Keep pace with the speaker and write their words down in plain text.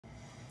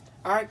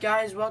Alright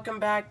guys, welcome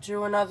back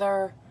to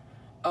another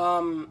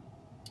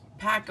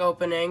pack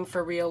opening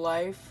for real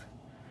life.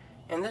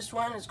 And this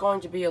one is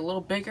going to be a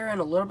little bigger and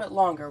a little bit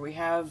longer. We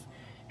have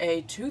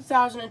a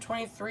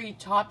 2023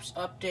 TOPPS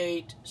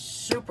Update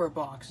Super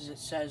Box, as it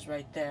says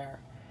right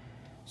there.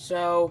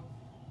 So,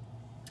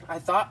 I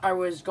thought I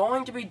was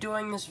going to be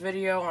doing this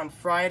video on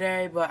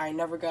Friday, but I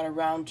never got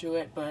around to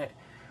it, but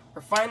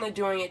we're finally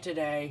doing it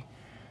today.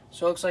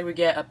 So it looks like we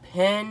get a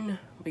pin,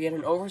 we get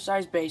an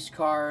oversized base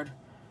card,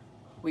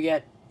 we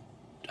get,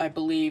 I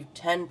believe,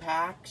 10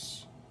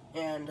 packs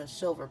and a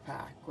silver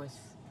pack with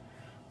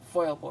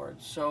foil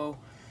boards. So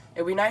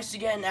it'd be nice to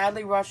get an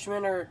Adley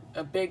Rutschman or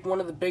one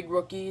of the big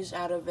rookies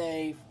out of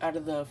the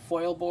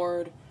foil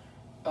board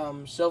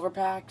silver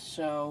pack.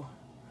 So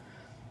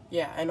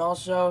yeah, and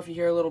also if you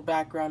hear a little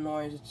background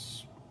noise,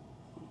 it's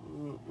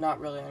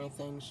not really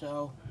anything.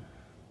 So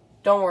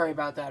don't worry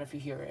about that if you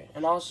hear it.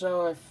 And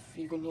also if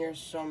you can hear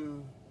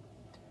some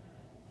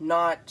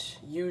not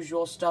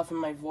usual stuff in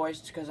my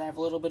voice, because I have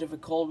a little bit of a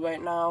cold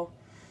right now,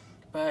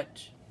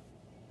 but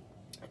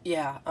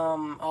yeah,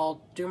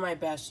 I'll do my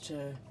best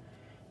to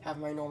have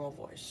my normal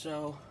voice.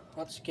 So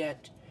let's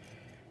get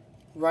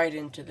right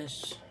into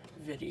this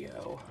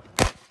video.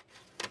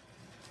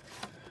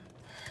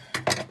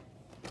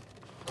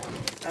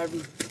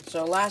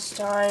 So last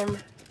time,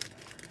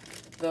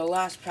 the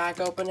last pack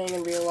opening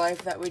in real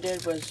life that we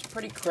did was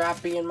pretty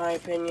crappy in my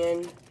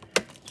opinion,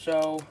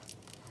 so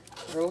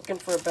we're looking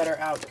for a better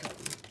outcome.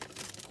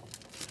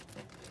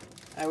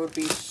 I would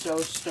be so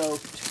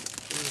stoked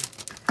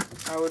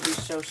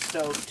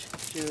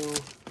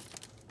to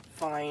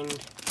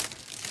find,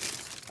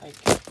 like,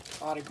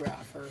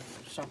 autograph or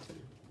something.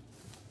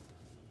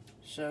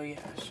 So yeah,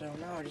 so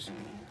now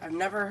I've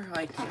never,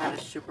 like, had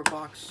a super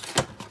box,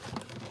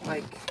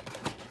 like,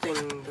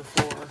 thing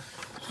before,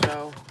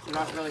 so I'm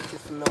not really too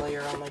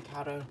familiar on, like,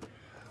 how to,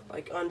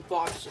 like,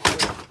 unbox it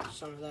with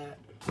some of that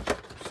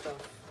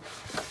stuff.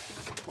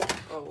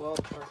 Oh, well,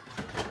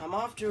 I'm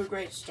off to a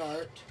great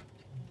start.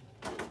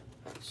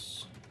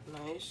 That's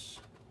nice.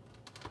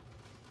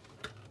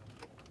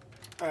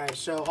 Alright,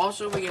 so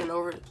also we get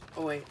oh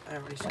wait, I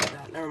already said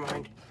that, never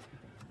mind.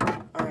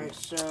 Alright,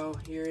 so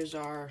here is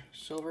our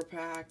silver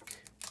pack.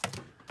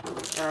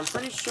 And I'm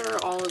pretty sure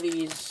all of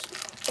these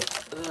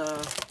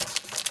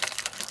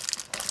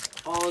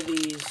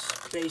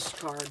base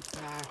card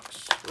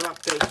packs, well,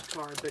 not base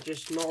card, but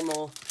just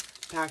normal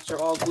packs are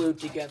all glued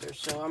together.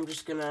 So I'm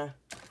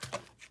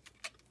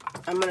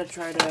gonna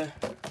try to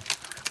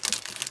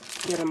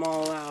get them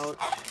all out.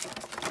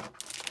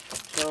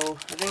 So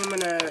I think I'm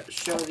gonna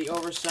show the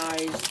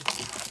oversized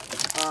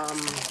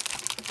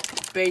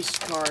base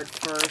card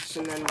first,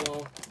 and then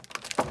we'll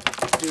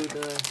do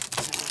the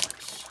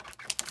packs.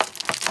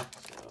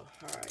 So,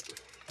 alright,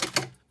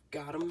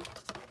 got them.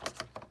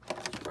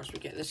 Of course, we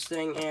get this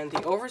thing, and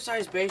the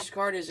oversized base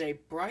card is a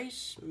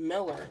Bryce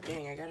Miller.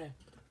 Dang,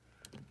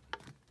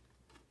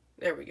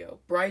 there we go.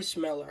 Bryce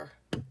Miller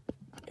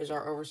is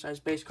our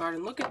oversized base card,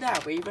 and look at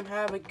that, we even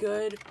have a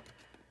good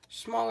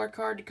smaller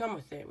card to come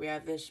with it. We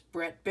have this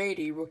Brett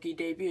Beatty rookie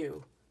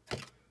debut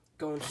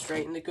going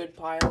straight in the good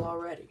pile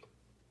already.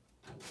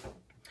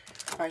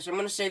 Alright, so I'm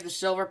going to save the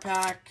silver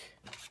pack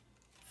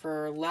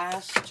for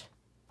last.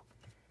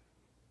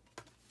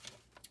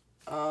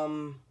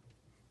 So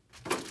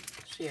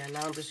yeah,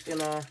 now I'm just going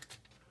to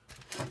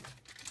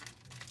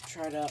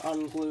try to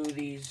unglue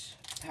these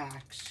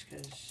packs,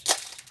 because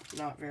it's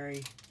not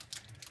very,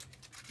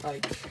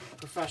 like,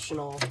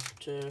 professional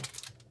to...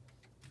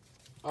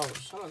 Oh,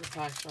 some of the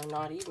packs are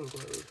not even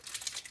glued.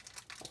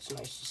 That's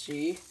nice to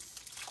see.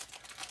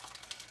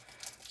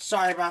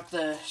 Sorry about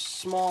the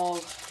small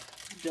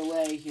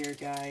delay here,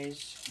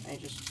 guys. I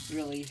just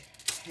really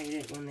hate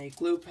it when they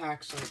glue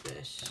packs like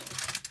this.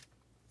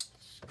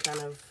 It's kind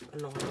of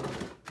annoying.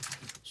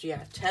 So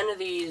yeah, 10 of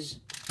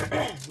these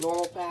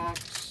normal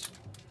packs.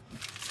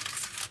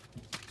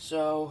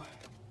 So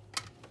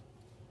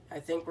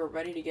I think we're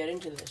ready to get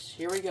into this.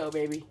 Here we go,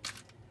 baby.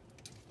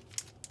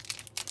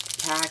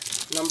 Pack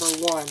number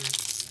 1.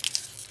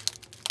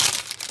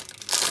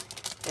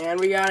 And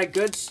we got a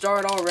good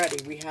start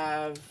already. We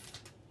have,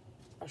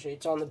 actually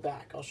it's on the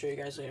back, I'll show you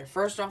guys later.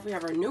 First off, we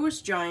have our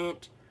newest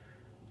Giant,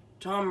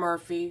 Tom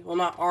Murphy. Well,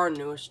 not our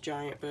newest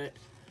Giant, but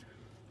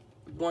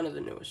one of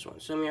the newest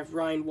ones. So we have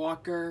Ryan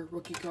Walker,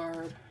 rookie card.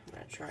 I'm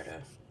going to try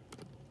to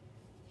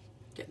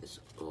get this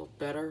a little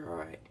better.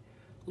 Alright.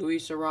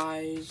 Luis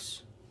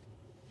Ariz.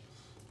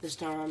 This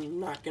time I'm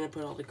not going to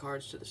put all the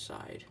cards to the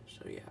side.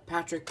 So yeah,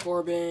 Patrick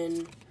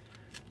Corbin,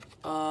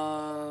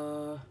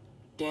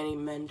 Danny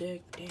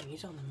Mendick. Dang,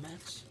 he's on the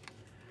Mets.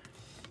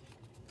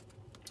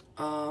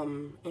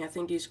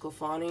 Anthony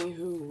DeSclafani,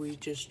 who we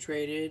just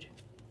traded.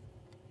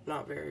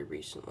 Not very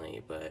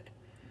recently, but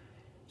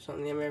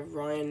something. We have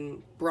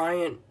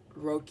Bryant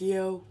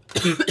Rocchio.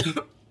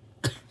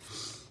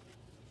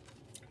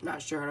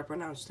 Not sure how to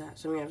pronounce that.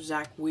 So we have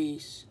Zach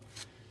Weiss.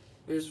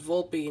 There's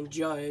Volpe and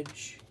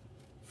Judge.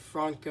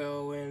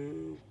 Franco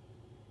and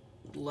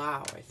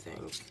Lau, I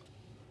think.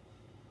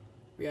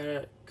 We got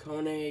a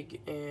Koenig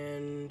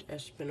and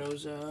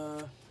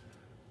Espinoza.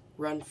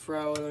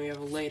 Renfro, and then we have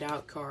a laid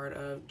out card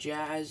of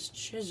Jazz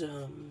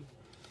Chisholm.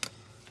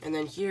 And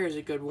then here's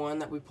a good one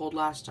that we pulled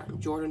last time.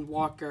 Jordan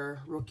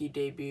Walker, rookie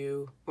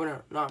debut. Well,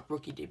 no, not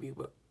rookie debut,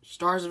 but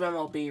Stars of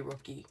MLB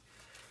rookie.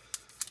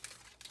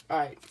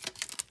 Alright.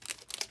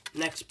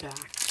 Next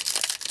pack.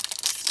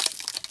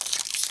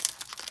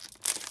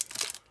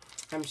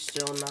 I'm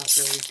still not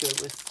very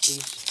good with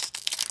these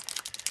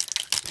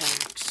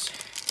packs.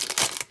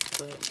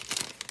 But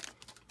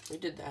we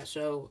did that.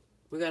 So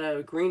we got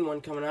a green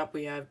one coming up.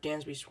 We have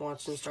Dansby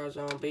Swanson, Stars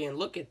of MLB. And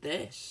look at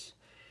this.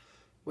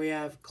 We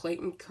have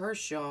Clayton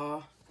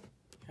Kershaw.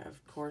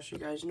 Of course, you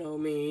guys know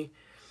me.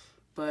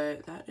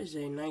 But that is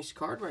a nice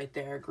card right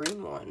there.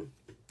 Green one.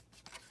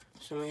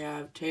 So we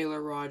have Taylor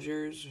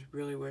Rogers.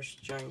 Really wish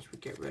the Giants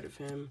would get rid of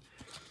him.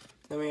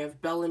 Then we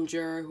have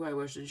Bellinger, who I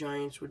wish the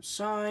Giants would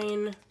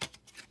sign.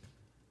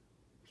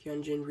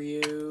 Hyunjin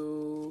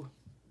Ryu.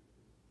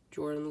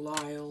 Jordan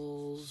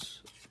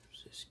Lyles.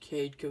 This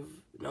Cade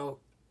no.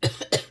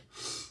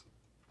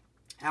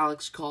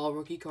 Alex Call,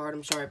 rookie card.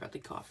 I'm sorry about the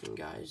coughing,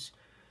 guys.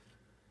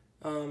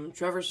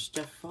 Trevor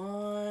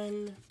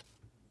Stefan,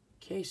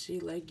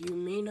 Casey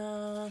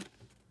Legumina,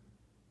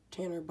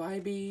 Tanner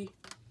Bybee,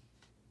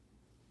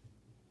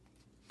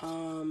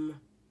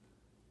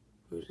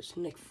 who's this?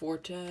 Nick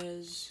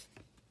Fortes.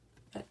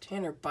 That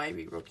Tanner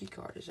Bybee rookie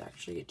card is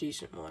actually a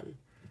decent one.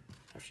 I'm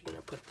actually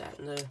gonna put that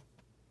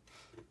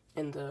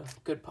in the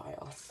good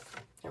pile.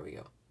 There we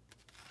go.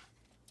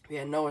 We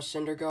had Noah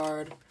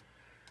Syndergaard,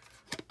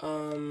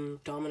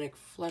 Dominic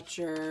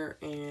Fletcher,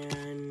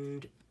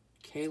 and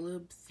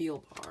Caleb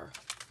Thielbar.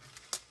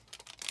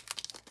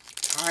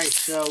 Alright,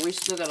 so we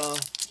still got a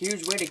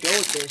huge way to go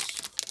with this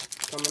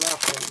coming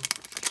up, and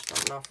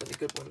starting off with a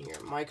good one here.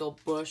 Michael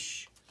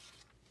Bush,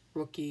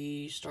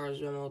 rookie,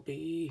 Stars of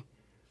MLB.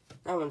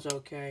 That one's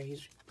okay.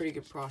 He's a pretty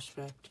good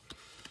prospect.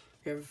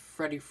 We have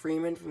Freddie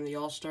Freeman from the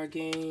All-Star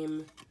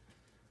Game.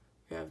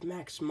 We have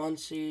Max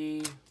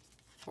Muncy,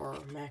 or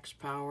Max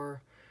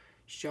Power.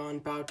 Sean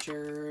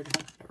Bouchard,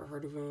 never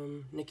heard of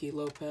him. Nicky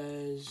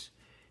Lopez.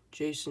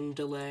 Jason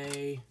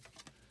DeLay,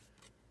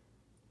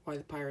 Why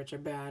the Pirates Are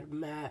Bad,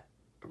 Matt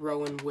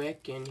Rowan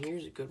Wick, and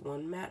here's a good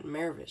one, Matt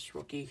Mervis,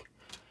 rookie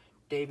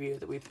debut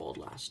that we pulled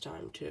last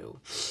time too.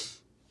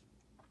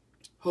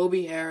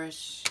 Hobie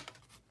Harris,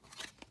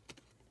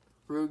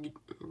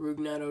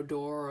 Rugnet Odor,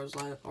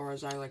 or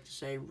as I like to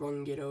say,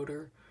 Rungit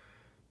Odor.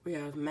 We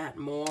have Matt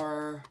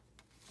Moore,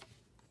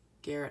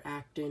 Garrett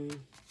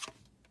Acton,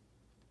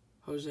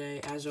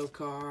 Jose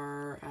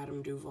Azokar,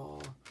 Adam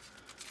Duvall.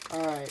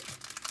 Alright.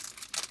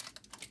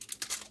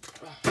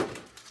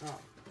 Oh,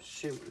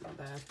 shoot, my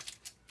bad.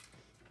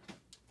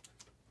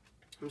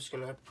 I'm just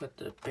gonna put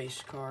the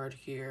base card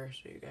here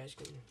so you guys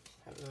can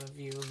have a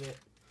view of it.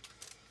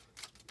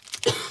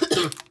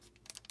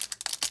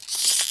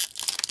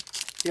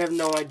 You have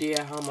no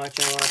idea how much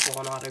I want to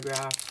pull an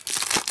autograph.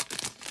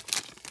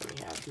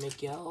 We have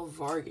Miguel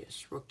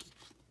Vargas, rookie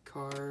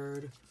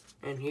card.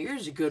 And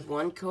here's a good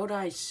one,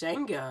 Kodai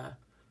Senga.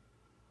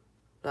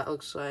 That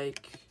looks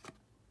like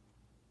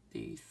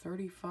the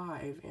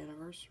 35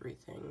 anniversary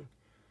thing.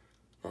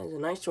 That is a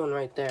nice one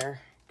right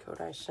there,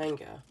 Kodai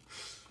Senga.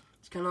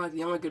 It's kind of like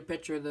the only good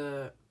pitcher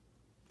the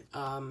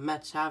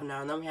Mets have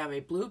now. And then we have a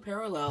blue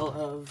parallel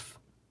of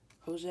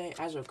Jose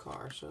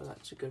Azokar, so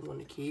that's a good one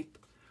to keep.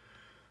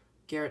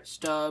 Garrett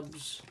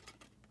Stubbs,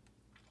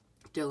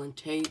 Dylan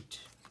Tate,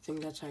 I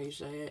think that's how you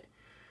say it.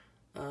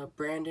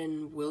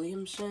 Brandon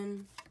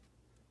Williamson.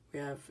 We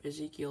have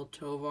Ezekiel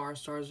Tovar,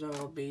 Stars of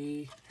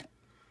MLB.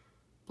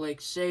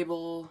 Blake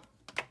Sable.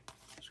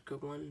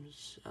 Good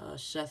ones.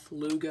 Seth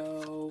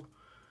Lugo,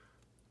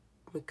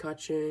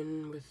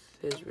 McCutcheon with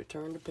his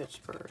return to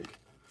Pittsburgh.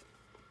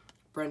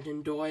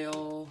 Brenton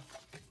Doyle,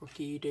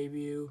 rookie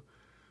debut.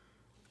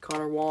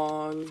 Connor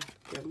Wong.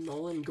 We have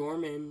Nolan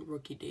Gorman,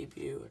 rookie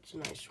debut. It's a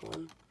nice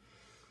one.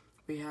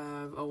 We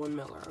have Owen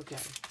Miller. Okay.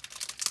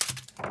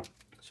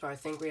 So I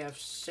think we have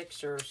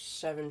 6 or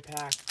 7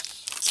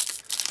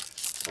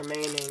 packs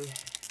remaining.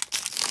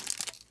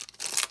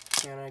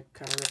 And I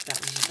kind of ripped that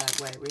in a bad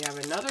way. We have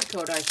another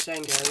Kodai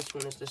Senga. This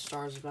one is the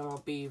Stars of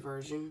MLB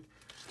version.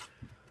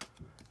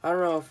 I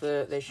don't know if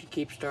they should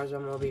keep Stars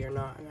of MLB or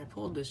not. And I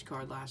pulled this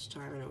card last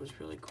time, and it was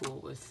really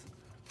cool with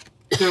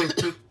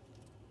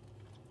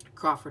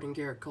Crawford and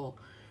Garrett Cole.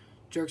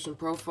 Jerkson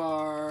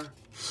Profar,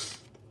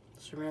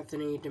 Sir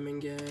Anthony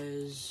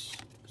Dominguez,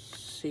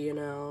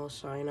 Cionel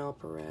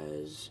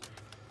Perez.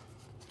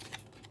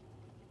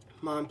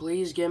 Come on,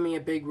 please give me a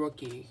big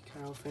rookie.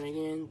 Kyle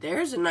Finnegan.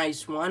 There's a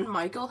nice one.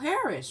 Michael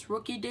Harris,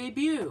 rookie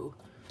debut.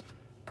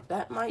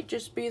 That might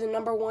just be the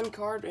 #1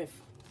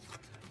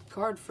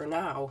 card for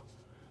now.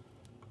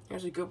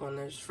 Here's a good one.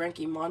 There's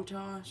Frankie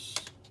Montas,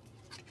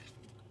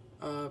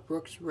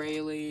 Brooks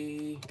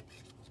Raley,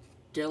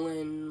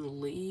 Dylan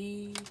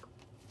Lee.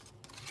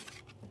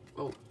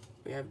 Oh,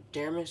 we have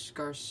Dermis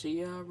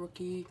Garcia,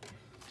 rookie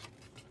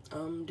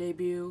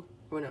debut.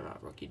 Well, no,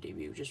 not rookie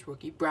debut, just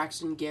rookie.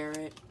 Braxton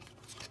Garrett.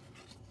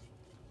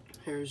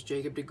 Here's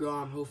Jacob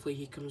deGrom. Hopefully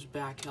he comes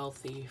back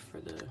healthy for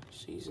the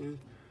season.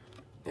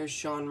 There's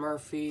Sean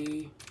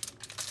Murphy.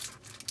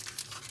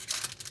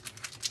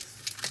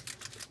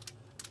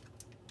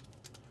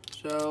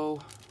 So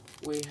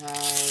we have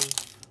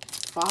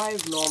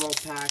 5 normal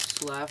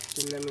packs left,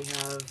 and then we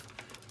have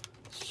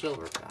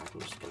silver pack.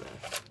 I'm just gonna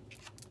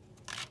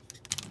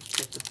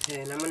get the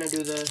pin. I'm gonna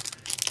do the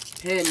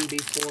pin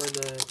before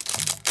the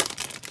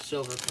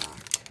silver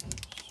pack.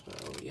 So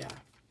yeah,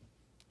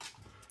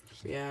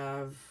 we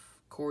have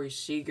Corey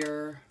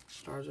Seager,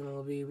 Stars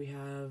MLB. We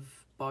have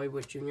Bobby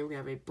Witt Jr. We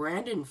have a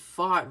Brandon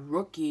Pfaadt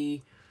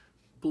rookie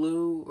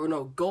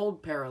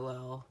gold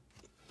parallel.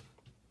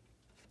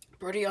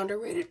 Pretty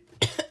underrated.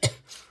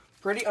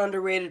 Pretty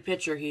underrated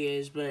pitcher he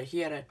is, but he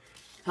had a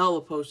hell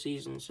of a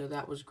postseason, so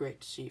that was great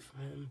to see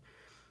from him.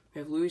 We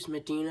have Luis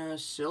Medina,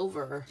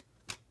 silver.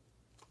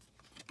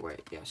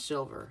 Wait, yeah,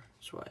 silver.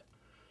 That's what.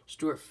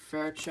 Stuart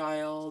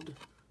Fairchild.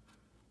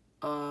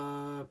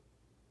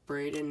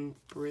 Braden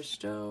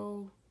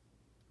Bristow.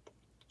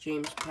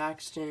 James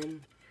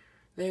Paxton.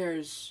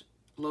 There's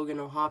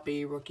Logan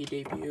O'Hoppe, rookie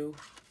debut.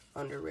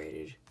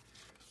 Underrated.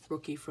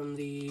 Rookie from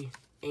the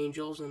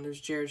Angels. And there's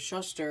Jared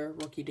Shuster,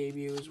 rookie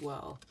debut as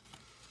well.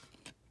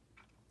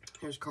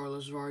 There's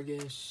Carlos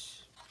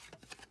Vargas.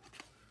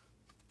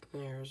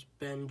 There's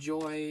Ben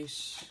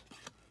Joyce.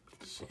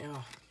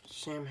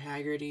 Sam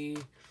Haggerty.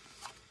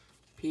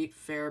 Pete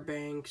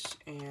Fairbanks.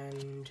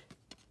 And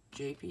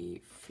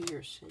J.P.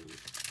 Fearson.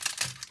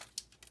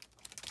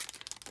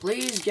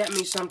 Please get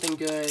me something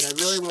good. I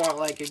really want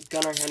like a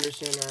Gunnar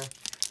Henderson or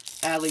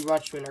Adley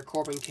Rutschman or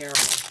Corbin Carroll.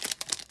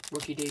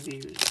 Rookie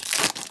debuts.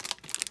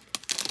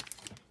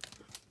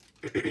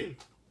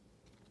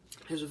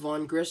 Here's a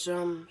Vaughn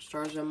Grissom,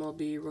 Stars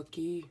MLB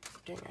rookie.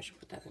 Dang, I should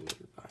put that in the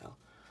new pile.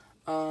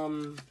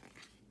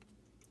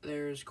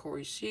 There's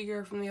Corey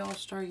Seager from the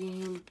All-Star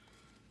game.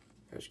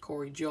 There's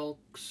Corey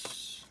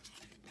Julks.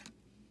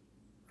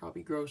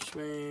 Robbie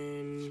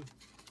Grossman.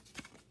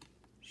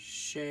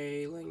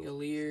 Shea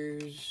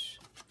Langoliers.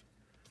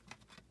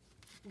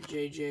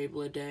 JJ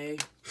Bleday.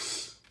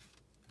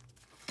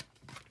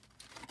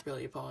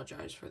 Really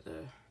apologize for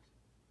the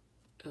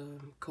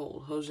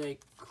cold. Jose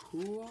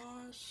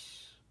Cuas.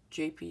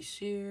 JP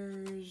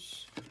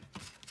Sears.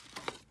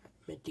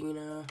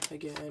 Medina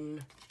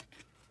again.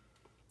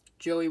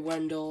 Joey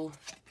Wendell.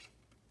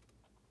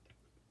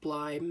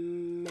 Bly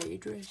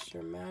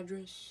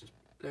Madras.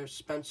 There's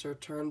Spencer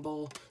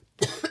Turnbull.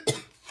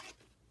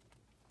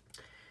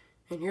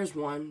 And here's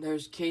one.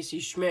 There's Casey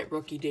Schmidt,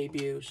 rookie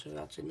debut. So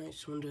that's a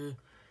nice one to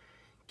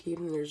keep.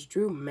 And there's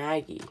Drew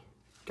Maggi.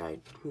 Guy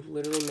who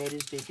literally made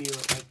his debut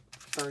at like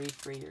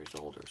 33 years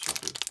old or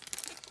something.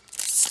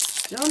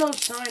 Still no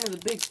sign of the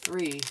big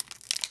three.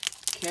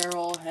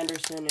 Carroll,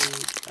 Henderson, and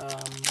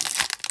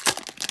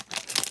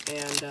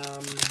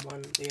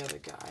the other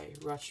guy,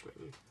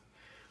 Rutschman.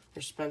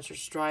 There's Spencer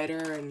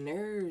Strider, and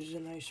there's a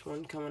nice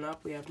one coming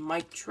up. We have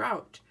Mike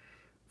Trout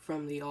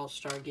from the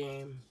All-Star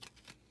game.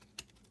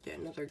 Yeah,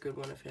 another good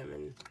one of him.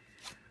 And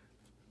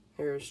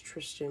there's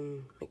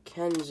Tristan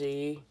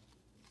McKenzie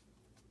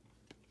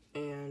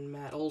and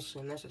Matt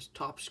Olson. That's a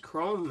Topps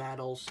Chrome Matt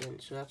Olson,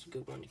 so that's a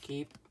good one to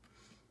keep.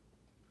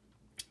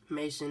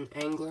 Mason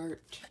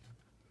Englert,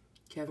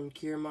 Kevin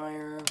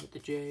Kiermaier with the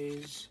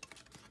Jays.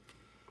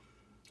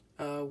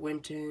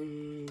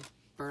 Winton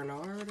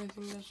Bernard, I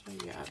think that's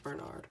it. Yeah,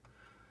 Bernard.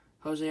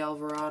 Jose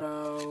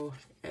Alvarado,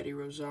 Eddie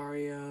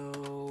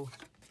Rosario,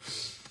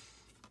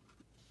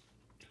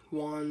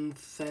 Juan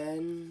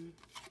Then,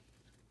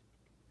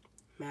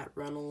 Matt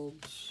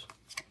Reynolds.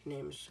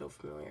 Name is so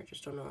familiar,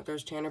 just don't know it.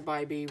 There's Tanner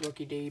Bybee,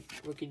 rookie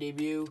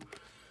debut.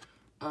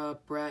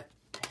 Brett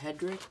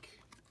Hedrick,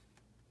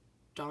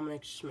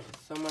 Dominic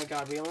Smith. Oh my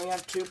God, we only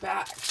have 2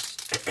 packs.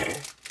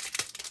 If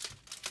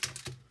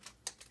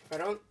I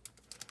don't,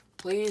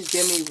 please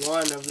give me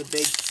one of the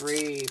big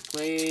 3,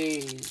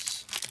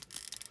 please.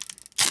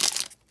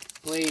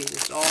 Please,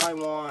 it's all I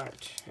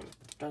want. And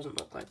it doesn't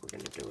look like we're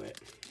gonna do it.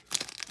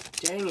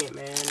 Dang it,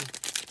 man.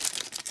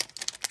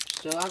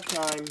 Still have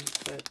time,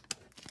 but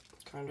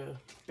kind of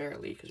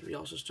barely, because we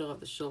also still have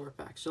the silver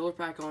pack. Silver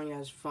pack only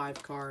has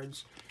 5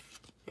 cards.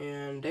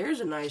 And there's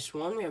a nice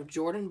one. We have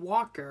Jordan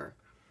Walker,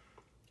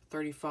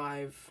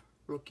 35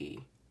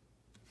 rookie,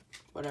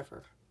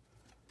 whatever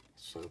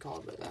it's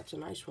called, but that's a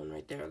nice one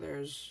right there.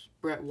 There's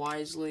Brett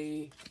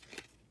Wisely,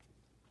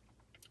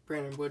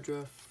 Brandon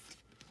Woodruff,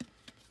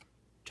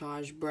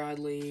 Taj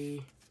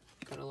Bradley.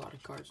 Got a lot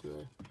of cards in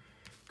the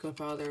code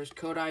pile. There's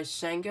Kodai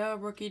Senga,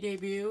 rookie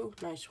debut.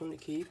 Nice one to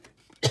keep.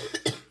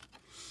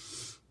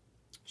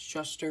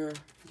 Shuster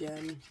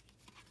again.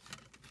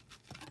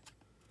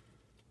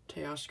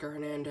 Teoscar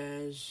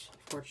Hernandez,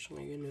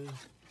 fortunately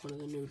one of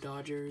the new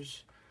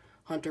Dodgers.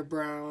 Hunter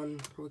Brown,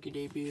 rookie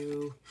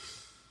debut.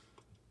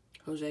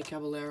 Jose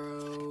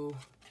Caballero,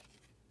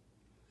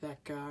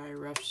 that guy.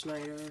 Ref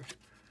Snyder.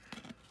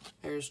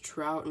 There's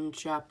Trout and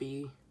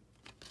Chappie.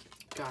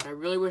 God, I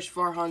really wish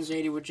Farhan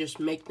Zaidi would just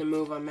make the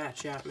move on Matt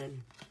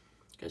Chapman,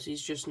 because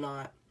he's just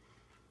not.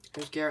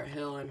 There's Garrett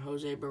Hill and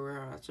Jose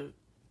Barrera. That's a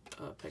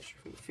picture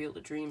from the Field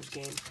of Dreams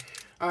game.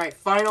 Alright,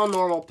 final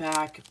normal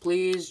pack.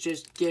 Please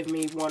just give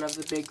me one of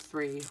the big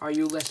 3. Are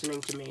you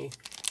listening to me?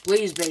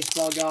 Please,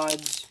 baseball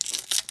gods.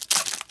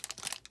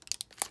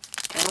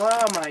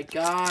 Oh my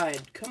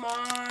god. Come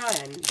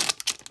on.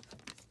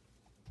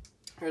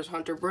 There's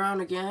Hunter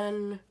Brown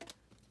again.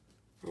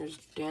 There's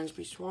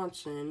Dansby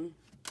Swanson.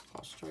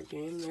 All-Star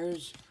game.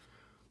 There's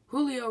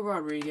Julio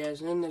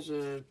Rodriguez. And then there's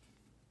a...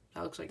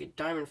 That looks like a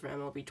diamond for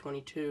MLB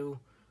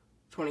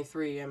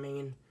 23, I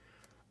mean.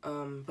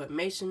 But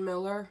Mason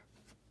Miller.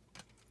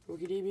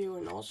 Rookie debut.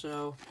 And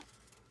also...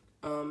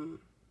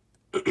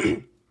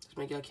 Let's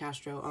Miguel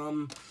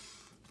Castro.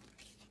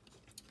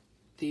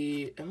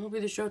 The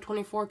MLB The Show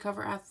 24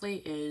 cover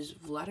athlete is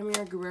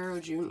Vladimir Guerrero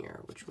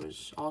Jr., which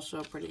was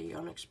also pretty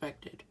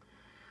unexpected.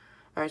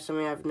 Alright, so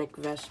we have Nick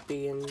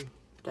Vespi and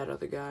that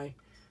other guy.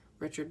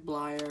 Richard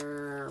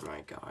Blyer. Oh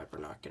my god, we're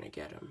not going to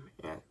get him.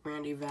 Yeah,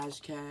 Randy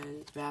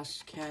Vasquez.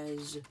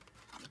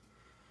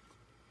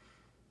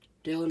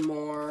 Dylan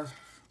Moore.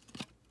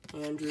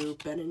 Andrew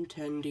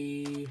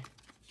Benintendi.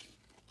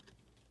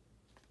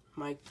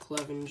 Mike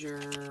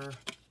Clevenger.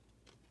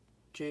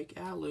 Jake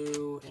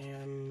Alou.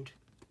 And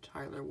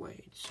Tyler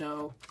Wade.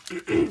 So,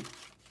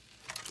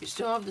 we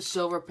still have the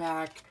silver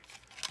pack,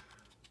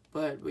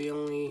 but we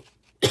only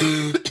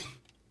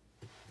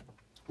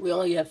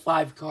have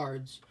 5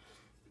 cards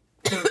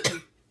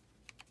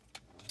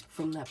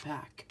from that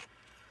pack.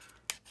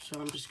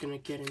 So I'm just gonna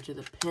get into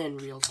the pin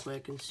real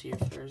quick and see if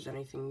there's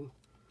anything,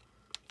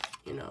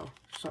 you know,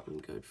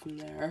 something good from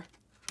there.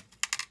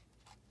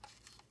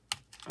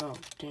 Oh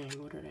dang,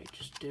 what did I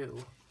just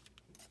do?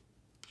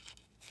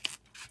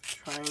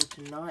 Trying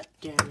to not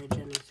damage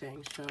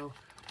anything. So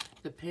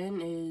the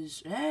pin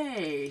is,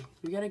 hey,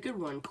 we got a good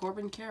one.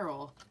 Corbin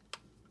Carroll.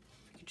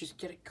 We could just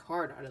get a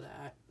card out of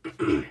that.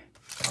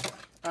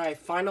 Alright,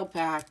 final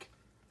pack.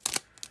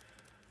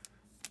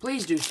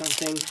 Please do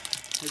something.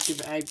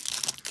 I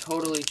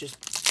totally just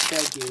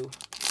beg you.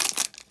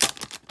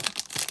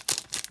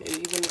 Maybe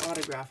even an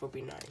autograph would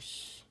be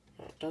nice.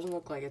 It doesn't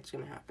look like it's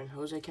going to happen.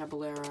 Jose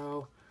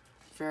Caballero,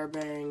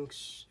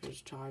 Fairbanks,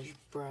 there's Taj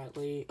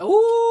Bradley.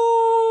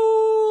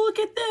 Oh, look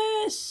at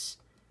this!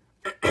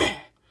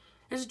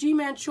 There's a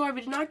G-Man Choi.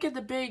 We did not get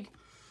the big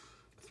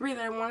 3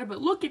 that I wanted,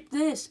 but look at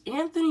this.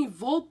 Anthony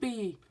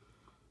Volpe,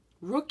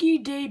 rookie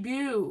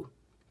debut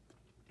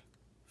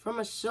from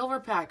a silver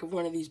pack of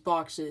one of these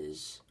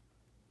boxes.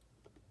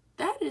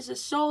 That is a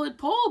solid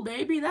pull,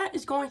 baby. That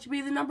is going to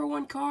be the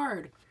 #1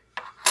 card.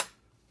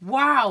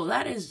 Wow,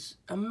 that is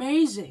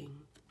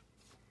amazing.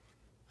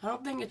 I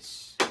don't think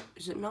it's...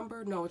 Is it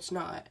numbered? No, it's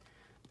not.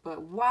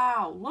 But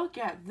wow, look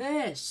at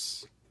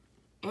this.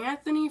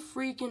 Anthony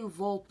freaking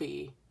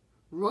Volpe.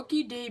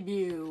 Rookie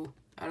debut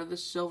out of the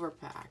silver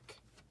pack.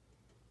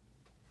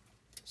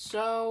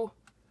 So,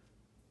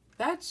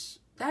 that's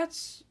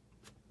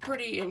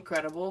pretty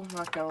incredible,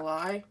 not gonna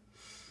lie.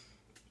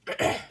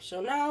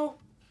 So now,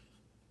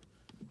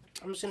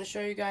 I'm just gonna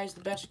show you guys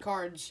the best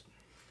cards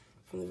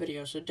from the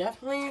video. So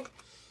definitely,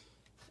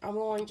 I'm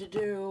going to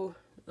do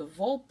the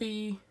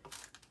Volpe.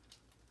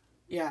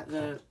 Yeah,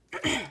 the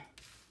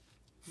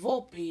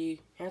Volpe,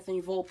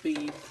 Anthony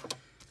Volpe,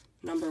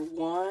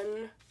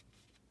 #1.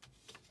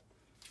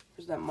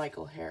 Where's that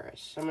Michael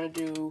Harris? I'm going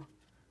to do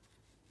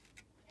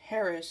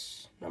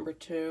Harris,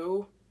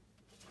 #2.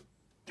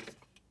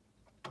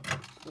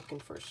 Looking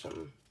for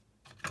some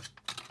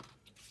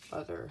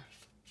other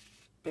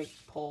big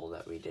pull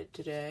that we did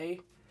today.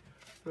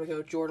 I'm going to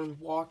go Jordan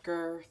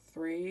Walker,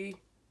 3.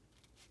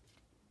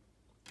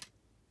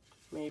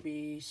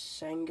 Maybe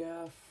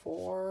Senga,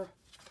 4.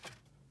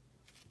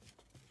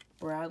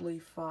 Bradley,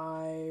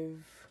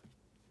 5.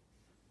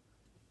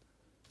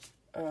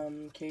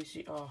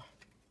 Casey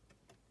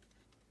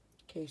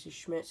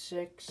Schmidt,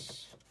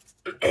 6.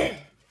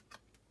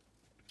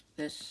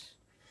 This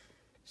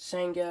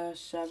Senga,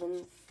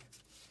 7th.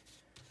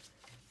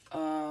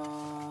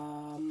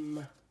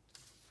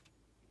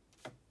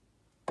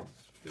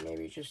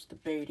 Maybe just the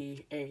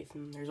Beatty, 8th.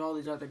 And there's all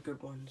these other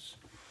good ones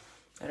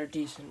that are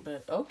decent.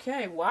 But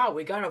okay, wow,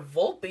 we got a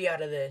Volpe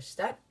out of this.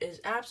 That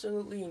is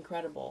absolutely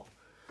incredible.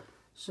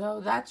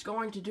 So that's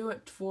going to do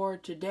it for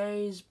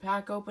today's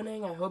pack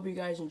opening. I hope you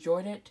guys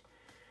enjoyed it.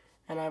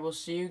 And I will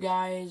see you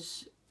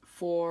guys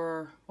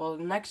for, well,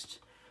 the next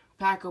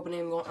pack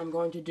opening I'm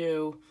going to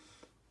do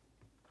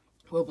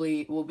will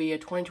be a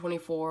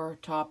 2024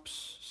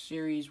 TOPPS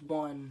Series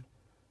 1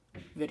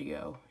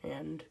 video.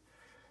 And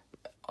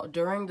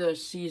during the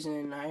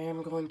season, I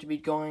am going to be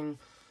going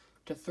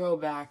to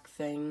throwback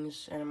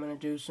things. And I'm going to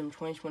do some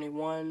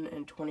 2021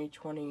 and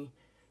 2020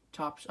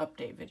 TOPPS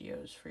update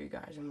videos for you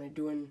guys. I'm going to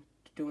be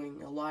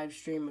doing a live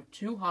stream of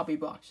 2 hobby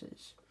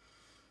boxes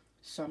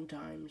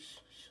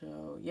sometimes.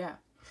 So yeah,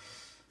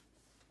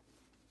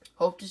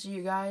 hope to see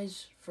you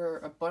guys for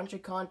a bunch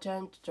of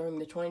content during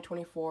the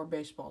 2024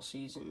 baseball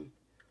season.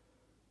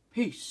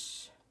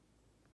 Peace.